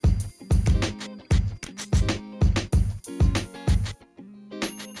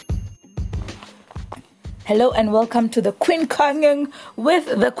Hello and welcome to the Queen Konging with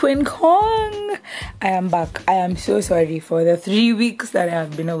the Queen Kong. I am back. I am so sorry for the 3 weeks that I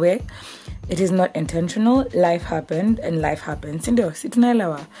have been away. It is not intentional. Life happened and life happens. Ndio,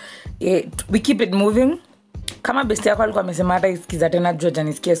 situnaelewa. We keep it moving. Kama besti yako alikuwa amesema hata isikiza tena jua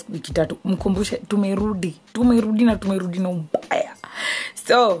janisikia wiki tatu. Mkumbushe tumerudi na ubaya.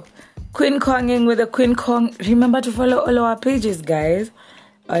 So, Queen Konging with the Queen Kong. Remember to follow all our pages, guys,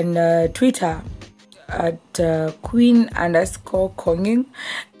 on Twitter at Queen_Konging,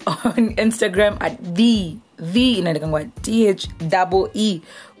 on Instagram at the inaandikwa THEE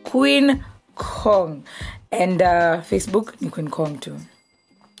Queen Kong, and Facebook ni Queen Kong too.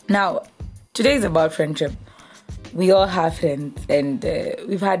 Now, today is about friendship. We all have friends and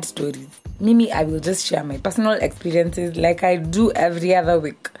we've had stories. Mimi, I will just share my personal experiences like I do every other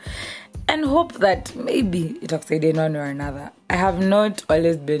week, and hope that maybe it succeeds in one or another. I have not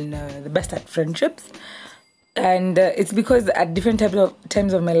always been the best at friendships, and it's because at different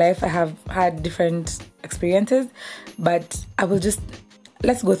times of my life I have had different experiences, but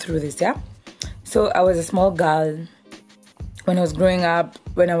let's go through this, yeah? So I was a small girl when I was growing up.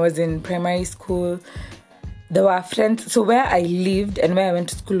 When I was in primary school, there were friends. So where I lived and where I went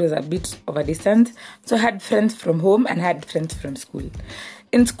to school was a bit of a distance. So I had friends from home and I had friends from school.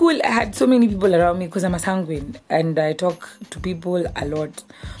 In school, I had so many people around me because I'm a sanguine and I talk to people a lot.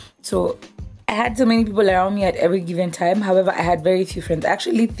 So I had so many people around me at every given time. However, I had very few friends. I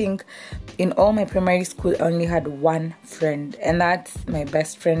actually think in all my primary school, I only had one friend. And that's my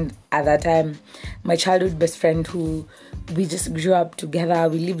best friend at that time. My childhood best friend who we just grew up together.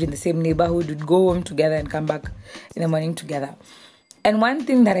 We lived in the same neighborhood. We'd go home together and come back in the morning together. And one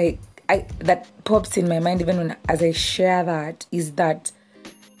thing that that pops in my mind even as I share that is that,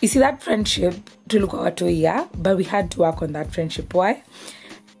 you see, that friendship, but we had to work on that friendship. Why?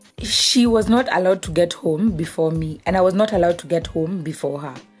 She was not allowed to get home before me, and I was not allowed to get home before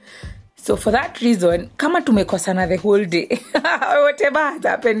her. So for that reason, kama tumekosana the whole day, whatever had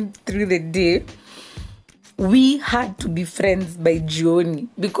happened through the day, we had to be friends by Joni,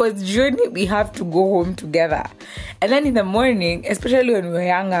 because Joni, we have to go home together. And then in the morning, especially when we were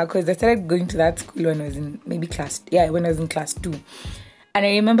younger, because I started going to that school when I was in when I was in class 2. And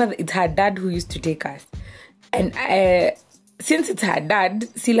I remember that it's her dad who used to take us. And since it's her dad,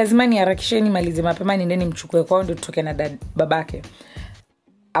 si lazima niharakishe nimalize mapema niende nimchukue kwao ndo tutoke na dad babake.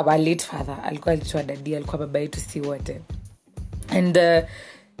 Our late father, alikuwa alitwa daddy, alikuwa baba yetu si wote. And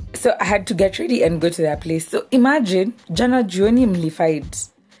so I had to get ready and go to their place. So imagine, jana jioni mlifight.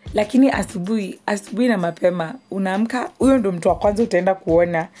 Lakini asubuhi na mapema unaamka, huyo ndo mtu wa kwanza utaenda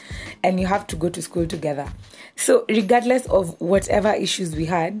kuona, and you have to go to school together. So regardless of whatever issues we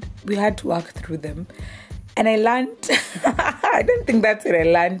had to work through them. And I learned, I don't think that's where I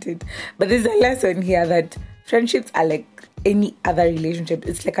learned it, but there's a lesson here that friendships are like any other relationship.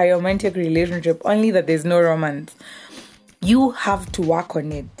 It's like a romantic relationship, only that there's no romance. You have to work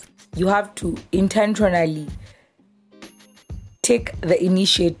on it. You have to intentionally take the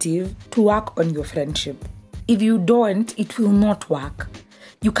initiative to work on your friendship. If you don't, it will not work.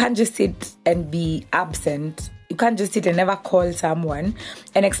 You can't just sit and be absent. You can't just sit and never call someone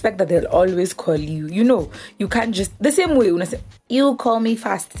and expect that they'll always call you. You know, you can't just, the same way, you call me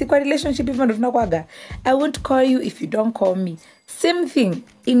fast. See, relationship, I won't call you if you don't call me. Same thing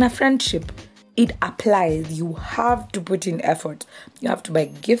in a friendship. It applies. You have to put in effort. You have to buy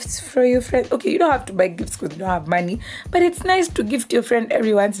gifts for your friend. Okay, you don't have to buy gifts because you don't have money, but it's nice to gift your friend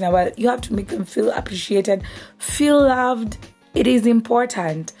every once in a while. You have to make them feel appreciated, feel loved. It is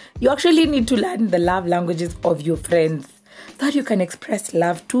important. You actually need to learn the love languages of your friends so that you can express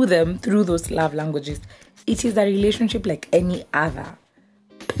love to them through those love languages. It is a relationship like any other.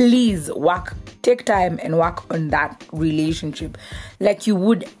 Please take time and work on that relationship like you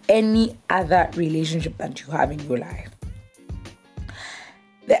would any other relationship that you have in your life.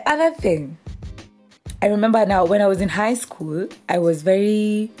 The other thing, I remember now when I was in high school, I was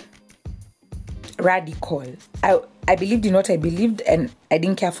very radical. I believed in what I believed and I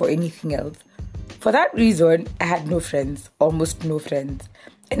didn't care for anything else. For that reason, I had no friends, almost no friends.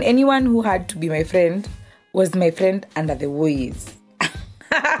 And anyone who had to be my friend was my friend under the ways.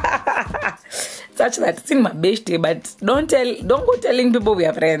 Such that it's in my birthday, but don't go telling people we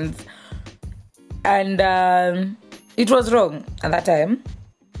are friends. And it was wrong at that time.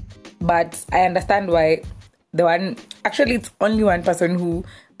 But I understand why it's only one person who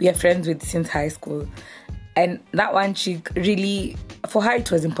we are friends with since high school. And that one chick, really, for her it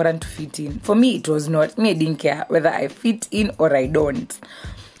was important to fit in. For me, it was not. Me, I didn't care whether I fit in or I don't.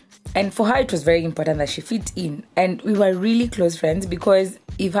 And for her, it was very important that she fit in. And we were really close friends because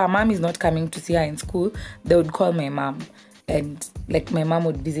if her mom is not coming to see her in school, they would call my mom. And like my mom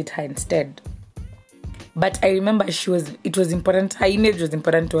would visit her instead. But I remember it was important. Her image was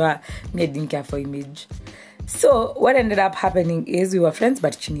important to her. Me, I didn't care for image. So what ended up happening is we were friends,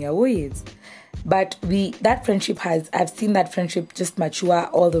 but chini ya ways. But I've seen that friendship just mature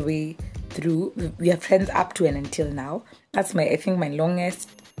all the way through. We are friends up to and until now. That's I think my longest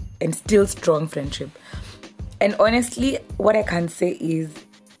and still strong friendship. And honestly, what I can say is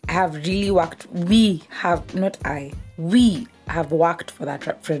we have worked for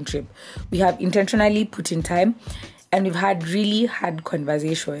that friendship. We have intentionally put in time, and we've had really hard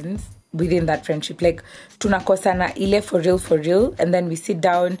conversations within that friendship. Like, tunakosana ile for real, and then we sit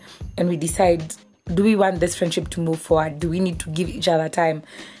down and we decide, do we want this friendship to move forward? Do we need to give each other time?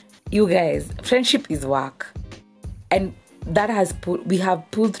 You guys, friendship is work. And we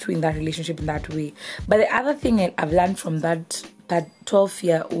have pulled through in that relationship in that way. But the other thing I've learned from that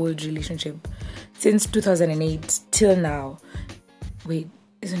 12-year-old relationship since 2008 till now. Wait,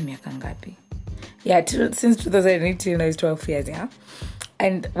 isn't miaka ngapi? Yeah, since 2008 till now is 12 years, yeah?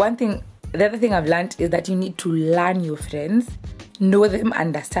 And the other thing I've learned is that you need to learn your friends, know them,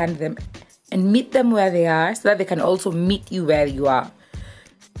 understand them, and meet them where they are so that they can also meet you where you are.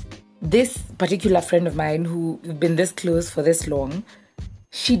 This particular friend of mine who we've been this close for this long,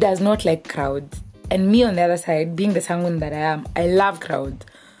 she does not like crowds. And me on the other side, being the sanguine that I am, I love crowds.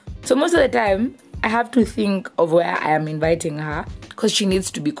 So most of the time, I have to think of where I am inviting her because she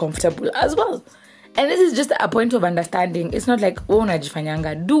needs to be comfortable as well. And this is just a point of understanding. It's not like, oh,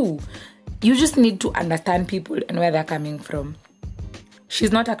 najifanyanga. You just need to understand people and where they're coming from.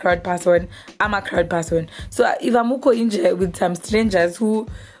 She's not a crowd person. I'm a crowd person. So if I'm inje with some strangers who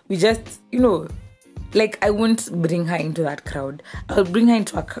we just, like, I won't bring her into that crowd. I'll bring her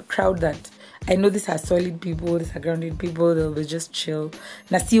into a crowd that I know these are solid people, these are grounded people, they'll be just chill.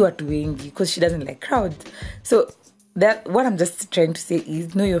 Na si watu wengi, because she doesn't like crowds. So what I'm just trying to say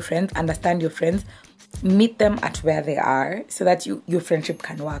is know your friends, understand your friends, meet them at where they are so that your friendship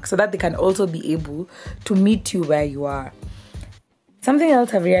can work, so that they can also be able to meet you where you are. Something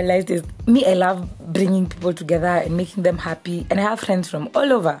else I've realized is I love bringing people together and making them happy, and I have friends from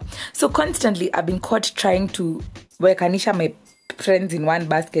all over. So constantly I've been caught trying to wekanisha my friends in one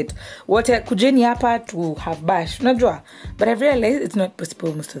basket. Kujeni hapa to have bash, unajua? But I've realized it's not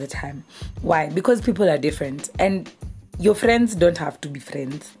possible most of the time. Why? Because people are different, and your friends don't have to be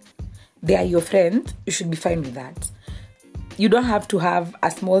friends. They are your friends. You should be fine with that. You don't have to have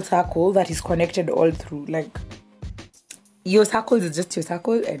a small circle that is connected all through. Like, your circle is just your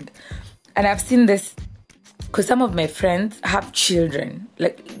circle, and I've seen this because some of my friends have children.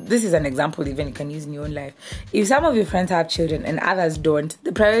 Like, this is an example even you can use in your own life. If some of your friends have children and others don't,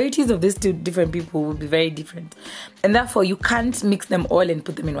 the priorities of these two different people will be very different, and therefore you can't mix them all and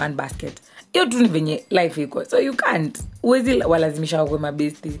put them in one basket. You're doing venye life iko, so you can't. Uwezi walazimisha wawe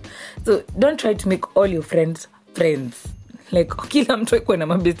mabesti. So don't try to make all your friends. Like, kila mtu iko na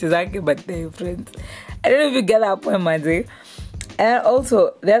mabesti zake, but they're your friends. I don't know if you get that point, Mazi. And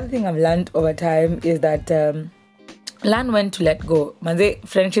also, the other thing I've learned over time is that learn when to let go. Mazi,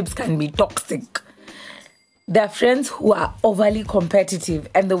 friendships can be toxic. There are friends who are overly competitive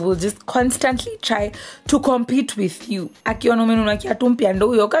and they will just constantly try to compete with you. Akiona umenunulia tumpia ndo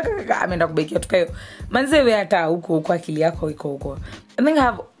huyo kaka ameenda kubekia tupayo. Manze wewe hata huko akili yako iko huko. I think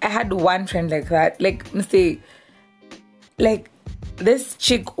I had one friend like that. Like this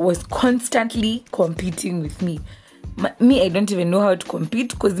chick was constantly competing with me. Me, I don't even know how to compete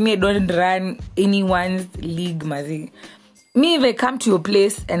because I don't run anyone's league, Mazi. Me, if I come to your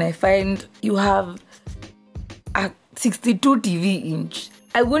place and I find you have a 62 TV inch,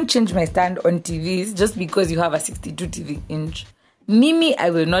 I won't change my stand on TVs just because you have a 62 TV inch. Mimi, I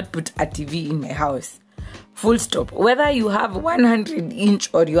will not put a TV in my house. Full stop. Whether you have 100 inch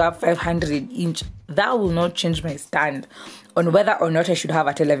or you have 500 inch, that will not change my stand on whether or not I should have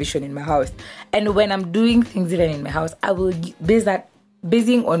a television in my house. And when I'm doing things even in my house, I will base that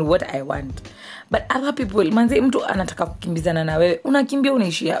basing on what I want. But other people, manze mtu anataka kukimbizana na wewe, unakimbia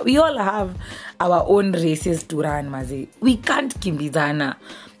unaishia. We all have our own races to run, maze. We can't kimbizana.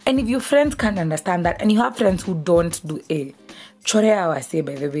 And if your friends can't understand that, and you have friends who don't do chorea wase,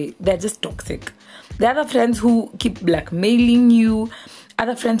 by the way, they're just toxic. The other friends who keep blackmailing you,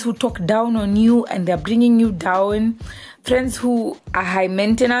 other friends who talk down on you and they're bringing you down, friends who are high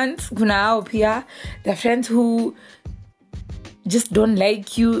maintenance, kuna hao pia, they're friends who just don't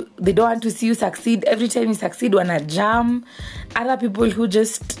like you, they don't want to see you succeed. Every time you succeed, wanna jam. Other people who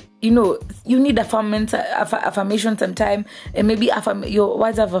just you need affirmation sometime, and maybe your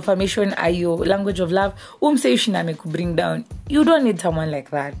words of affirmation are your language of love. Say could bring down. You don't need someone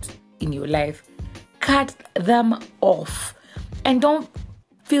like that in your life. Cut them off, and don't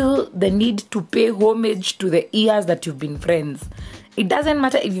feel the need to pay homage to the years that you've been friends. It doesn't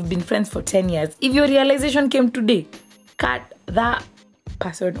matter if you've been friends for 10 years. If your realization came today, cut that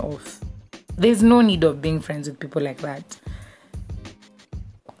person off. There's no need of being friends with people like that.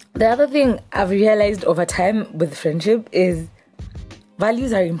 The other thing I've realized over time with friendship is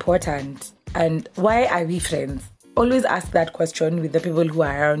values are important. And why are we friends? Always ask that question with the people who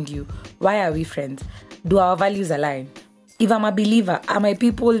are around you. Why are we friends? Do our values align? If I'm a believer, are my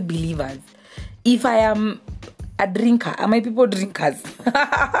people believers? If I am a drinker, are my people drinkers?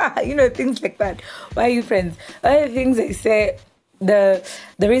 Things like that. Why are you friends? Other things I say, the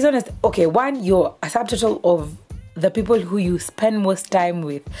reason is, okay, one, you're a subtotal of the people who you spend most time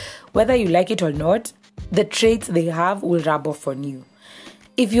with. Whether you like it or not, the traits they have will rub off on you.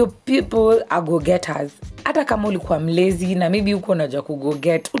 If your people are go-getters, hata kama ulikuwa mlazy na maybe uko unajua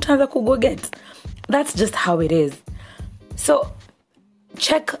kugo-get, utaanza kugo-get. That's just how it is. So,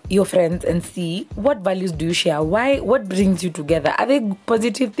 check your friends and see what values do you share. What brings you together? Are they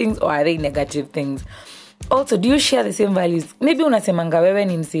positive things or are they negative things? Also, do you share the same values? Maybe unasemanga wewe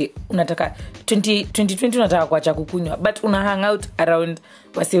ni mse unataka 2020 unataka kuacha kukunywa, but una hang out around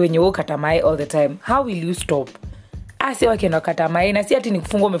wase wenye ukata mai all the time. How will you stop? Asi wakienda kukata mai na si ati ni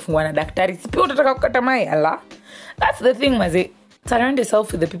kufungwa umefungwa na daktari. Si pia utataka kukata mai ala. That's the thing, maze. Surround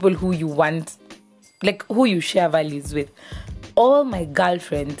yourself with the people who you want, like who you share values with. All my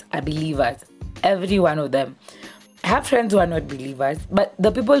girlfriends are believers. Every one of them. I have friends who are not believers, but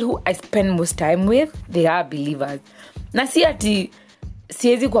the people who I spend most time with, they are believers. Na si ati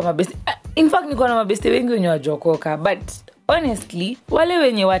siwezi kwa mabeste. In fact, niko na mabeste wengi wenye wajokoka, but honestly, wale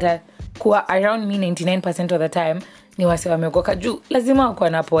wenye watakuwa around me 99% of the time ni wase wameokoka juu. Lazima wako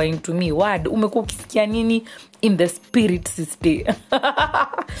na point to me. Word, umekuwa ukisikia nini in the spirit system?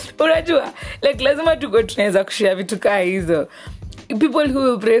 Unajua, like lazima tuko tunaweza kushare vitu kaa hizo. People who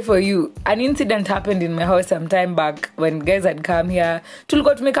will pray for you. An incident happened in my house some time back when guys had come here.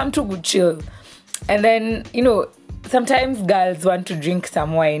 Tulikuwa tumekam to good chill. And then, sometimes girls want to drink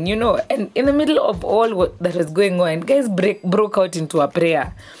some wine, and in the middle of all that was going on, guys broke out into a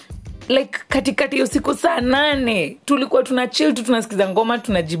prayer. Like katikati usiku saa 8 tulikuwa tunachill tu tunasikiza ngoma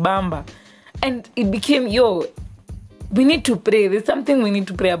tunajibamba, and it became we need to pray. There's something we need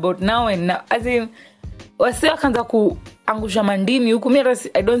to pray about now and now. As in wase wakaanza kuangusha mandimi huku.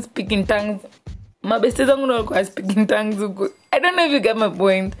 I don't speak in tongues. Mabeste zangu ndio walikuwa speak in tongues huku. I don't know if you get my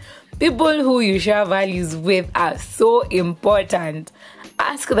point. People who you share values with are so important.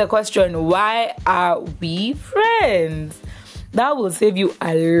 Ask the question, why are we friends? That will save you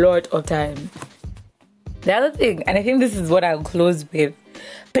a lot of time. The other thing, and I think this is what I'll close with,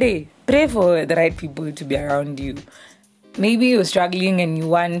 pray. Pray for the right people to be around you. Maybe you're struggling and you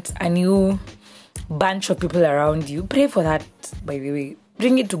want a new bunch of people around you. Pray for that, by the way.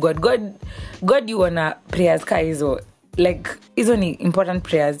 Bring it to God. God, you wanna prayers ka hizo. Like, hizo ni important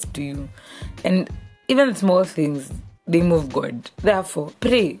prayers to you. And even small things, they move God. Therefore,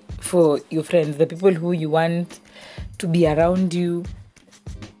 pray for your friends, the people who you want to be around you.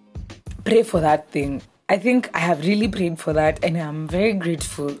 Pray for that thing. I think I have really prayed for that, and I'm very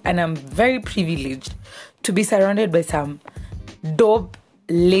grateful and I'm very privileged to be surrounded by some dope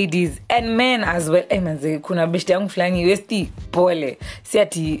ladies and men as well. Kuna beshte yangu fulani westi pole. Si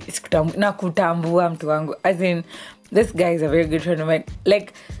ati nakutambua mtu wangu. As in, this guy is a very good friend of mine.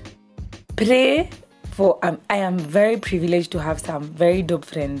 Like, pray for I am very privileged to have some very dope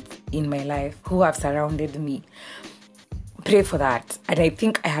friends in my life who have surrounded me. Pray for that. And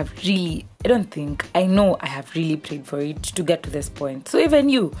I know I have really prayed for it to get to this point. So even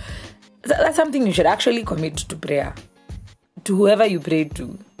you, that's something you should actually commit to prayer. To whoever you pray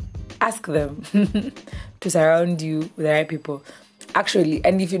to, ask them to surround you with the right people. Actually,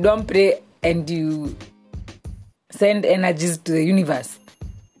 and if you don't pray and you send energies to the universe,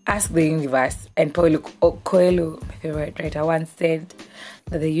 ask the universe. And Paulo Coelho, my favorite writer, once said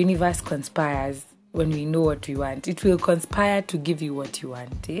that the universe conspires when we know what we want. It will conspire to give you what you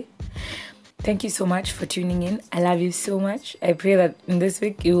want. Thank you so much for tuning in. I love you so much. I pray that in this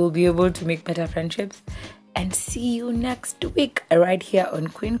week you will be able to make better friendships. And see you next week right here on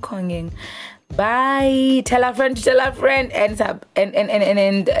Queen Konging. Bye. Tell a friend to tell a friend, and sub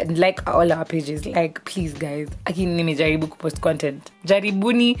and like all our pages. Like, please guys, akini nimejaribu kupost content.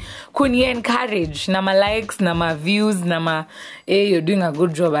 Jaribuni kuni encourage na ma likes, na ma views, na ma you're doing a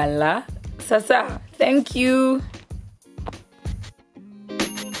good job, Allah. Sasa, thank you.